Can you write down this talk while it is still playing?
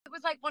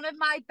like one of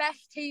my best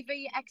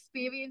TV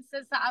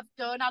experiences that I've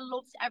done. I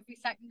loved every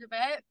second of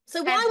it.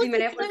 So why was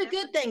it so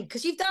good then?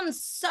 Because you've done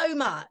so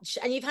much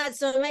and you've had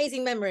some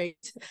amazing memories.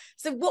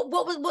 So what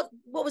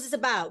was this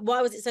about?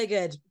 Why was it so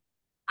good?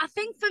 I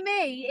think for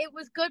me, it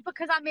was good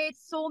because I made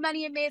so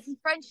many amazing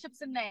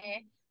friendships in there,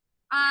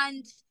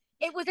 and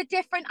it was a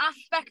different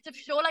aspect of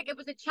show. Like, it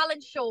was a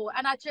challenge show,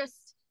 and I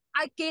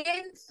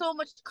gained so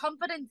much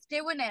confidence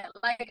doing it.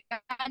 Like,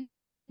 I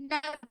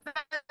never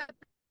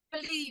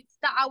believed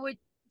that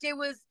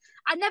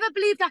I never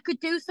believed I could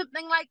do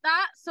something like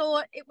that.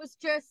 So it was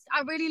just,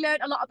 I really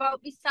learned a lot about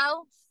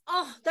myself.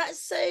 Oh,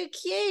 that's so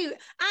cute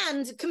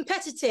and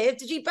competitive.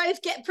 Did you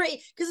both get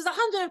pretty? Because there's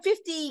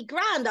 150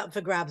 grand up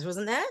for grabs,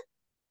 wasn't there?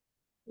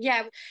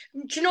 Yeah.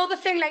 Do you know the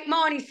thing, like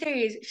Marnie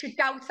says, she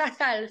doubts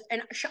herself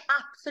and she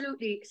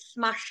absolutely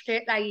smashed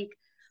it, like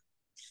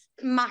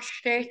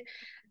smashed it.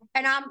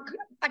 And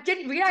I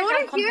didn't realise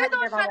how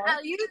competitive I was.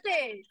 You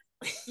did.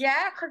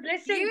 Yeah, because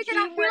listen,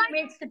 teamwork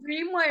makes the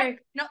dream work.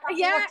 Not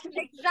that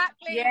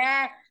exactly.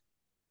 Yeah.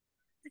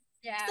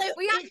 Yeah. So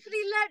we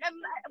actually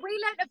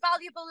learned a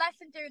valuable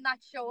lesson doing that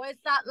show, is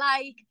that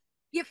like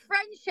your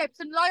friendships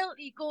and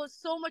loyalty goes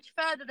so much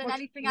further than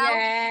anything else.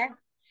 Yeah.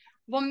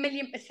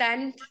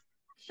 1,000,000%.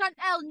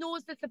 Chantelle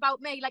knows this about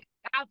me. Like,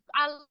 I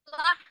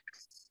lack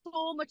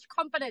so much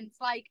confidence.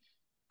 Like,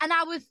 and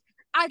I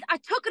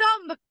took it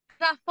on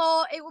because I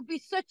thought it would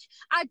be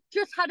I'd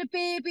just had a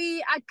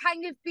baby. I'd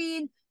kind of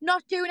been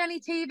not doing any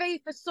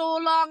TV for so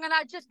long, and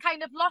I just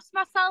kind of lost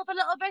myself a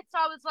little bit. So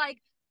I was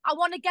like, I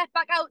want to get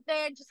back out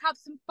there and just have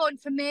some fun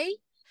for me.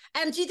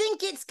 And do you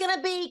think it's going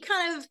to be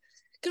kind of,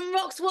 can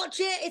Rox watch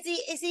it?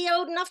 Is he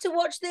old enough to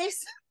watch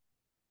this?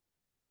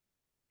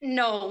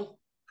 No.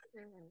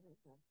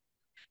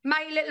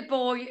 My little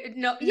boy,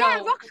 no. Yeah,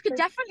 Rox could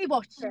definitely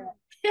watch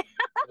it.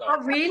 Oh,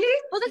 really?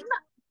 Well, there's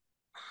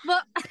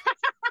not. But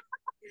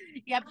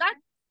yeah, but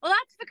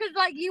that's because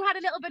like you had a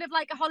little bit of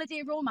like a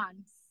holiday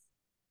romance.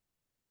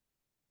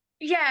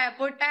 Yeah,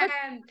 but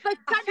Chantelle,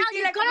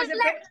 you've got to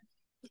let.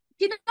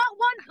 Do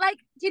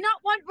you not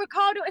want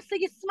Ricardo to say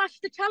you smash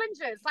the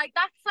challenges? Like,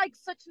 that's like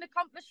such an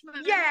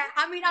accomplishment. Yeah,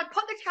 I mean, I'll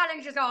put the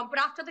challenges on, but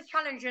after the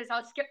challenges,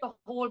 I'll skip the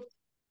whole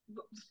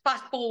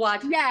fast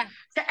forward. Yeah.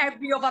 To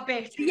every other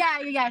bit.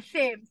 Yeah,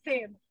 same.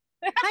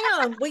 Hang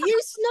on, were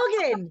you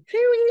snogging? Who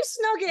were you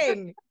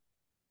snogging?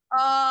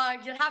 Oh,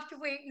 you'll have to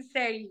wait and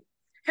see.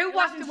 Who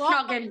wasn't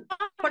snogging?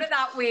 Put it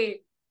that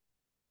way.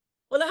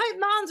 Well, I hope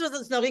Mans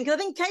wasn't snogging, because I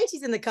think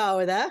Katie's in the car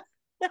with her.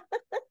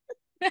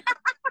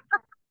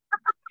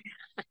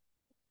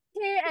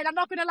 And I'm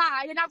not going to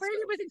lie, and I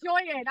really was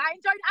enjoying. I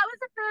was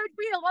the third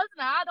wheel,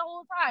 wasn't I, the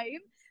whole time?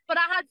 But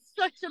I had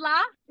such a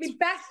laugh. My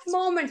best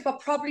moments were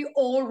probably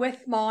all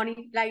with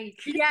Marnie. Like,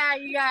 yeah.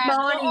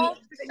 Marnie,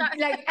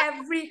 like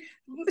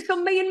so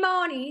me and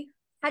Marnie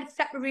had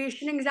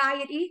separation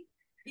anxiety.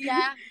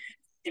 Yeah.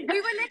 We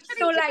were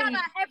literally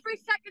together every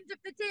second of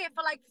the day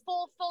for like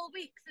 4 full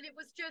weeks, and it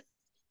was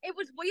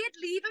weird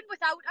leaving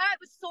without her.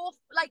 It was so,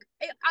 like,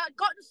 I'd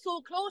gotten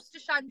so close to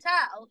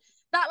Chantelle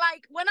that,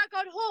 like, when I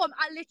got home,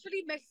 I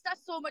literally missed her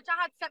so much.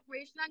 I had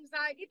separation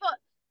anxiety. But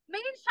me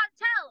and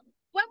Chantelle,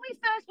 when we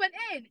first went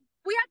in,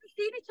 we hadn't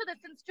seen each other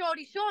since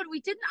Jodie Shaw.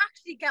 We didn't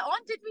actually get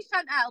on, did we,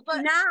 Chantelle?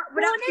 But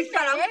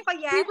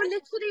we were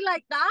literally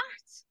like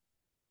that.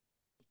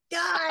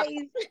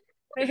 Guys.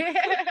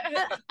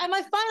 And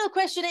my final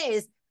question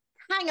is,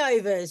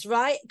 hangovers,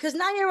 right? Because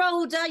now you're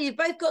older, you've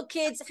both got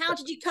kids. How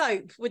did you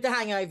cope with the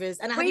hangovers?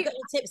 And have you got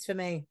any tips for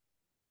me?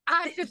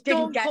 I just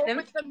didn't get them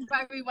with them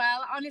very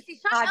well, honestly.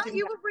 Chantelle,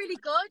 you were really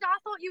good. I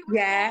thought you were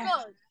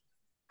so good.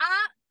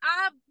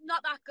 I'm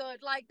not that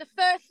good. Like, the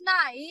first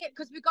night,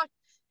 because we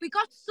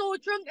got so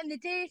drunk in the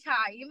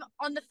daytime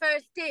on the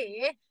first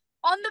day.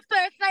 On the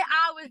first night,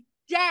 I was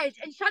dead,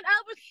 and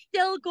Chantelle was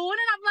still going,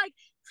 and I'm like,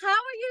 how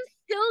are you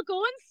still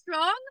going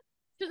strong?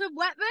 She's a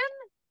weapon.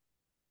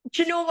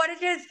 Do you know what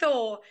it is,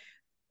 though?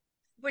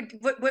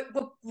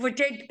 We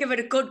did give it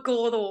a good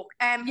go, though.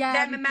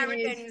 Them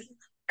Americans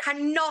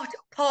cannot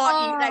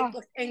party like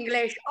us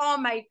English. Oh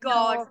my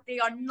God, they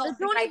are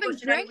nothing like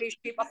us in English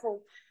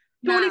people.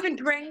 Don't even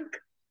drink.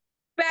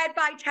 Bed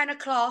by 10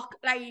 o'clock,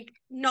 like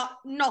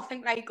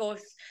nothing like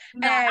us.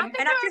 And I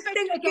just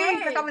think again,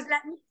 because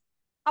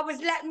I was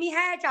letting my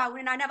hair down,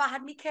 and I never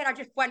had my kid. I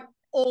just went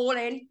all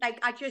in. Like,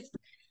 I just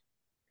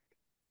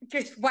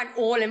went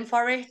all in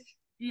for it.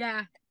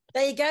 Yeah.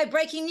 There you go.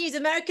 Breaking news.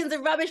 Americans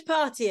are rubbish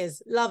partiers.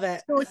 Love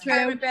it. So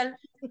true.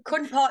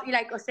 Couldn't party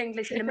like us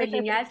English in a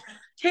million years.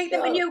 Take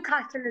them to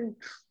Newcastle and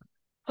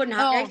couldn't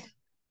have it.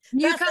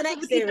 Newcastle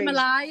would eat them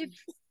alive.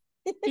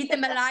 Eat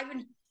them alive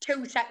in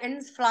 2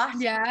 seconds flat.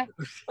 Yeah.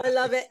 I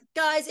love it.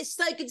 Guys, it's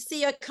so good to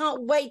see you. I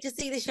can't wait to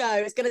see the show.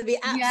 It's going to be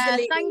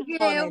absolutely thank you.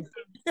 honest.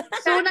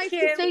 So nice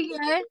to see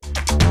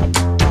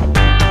you.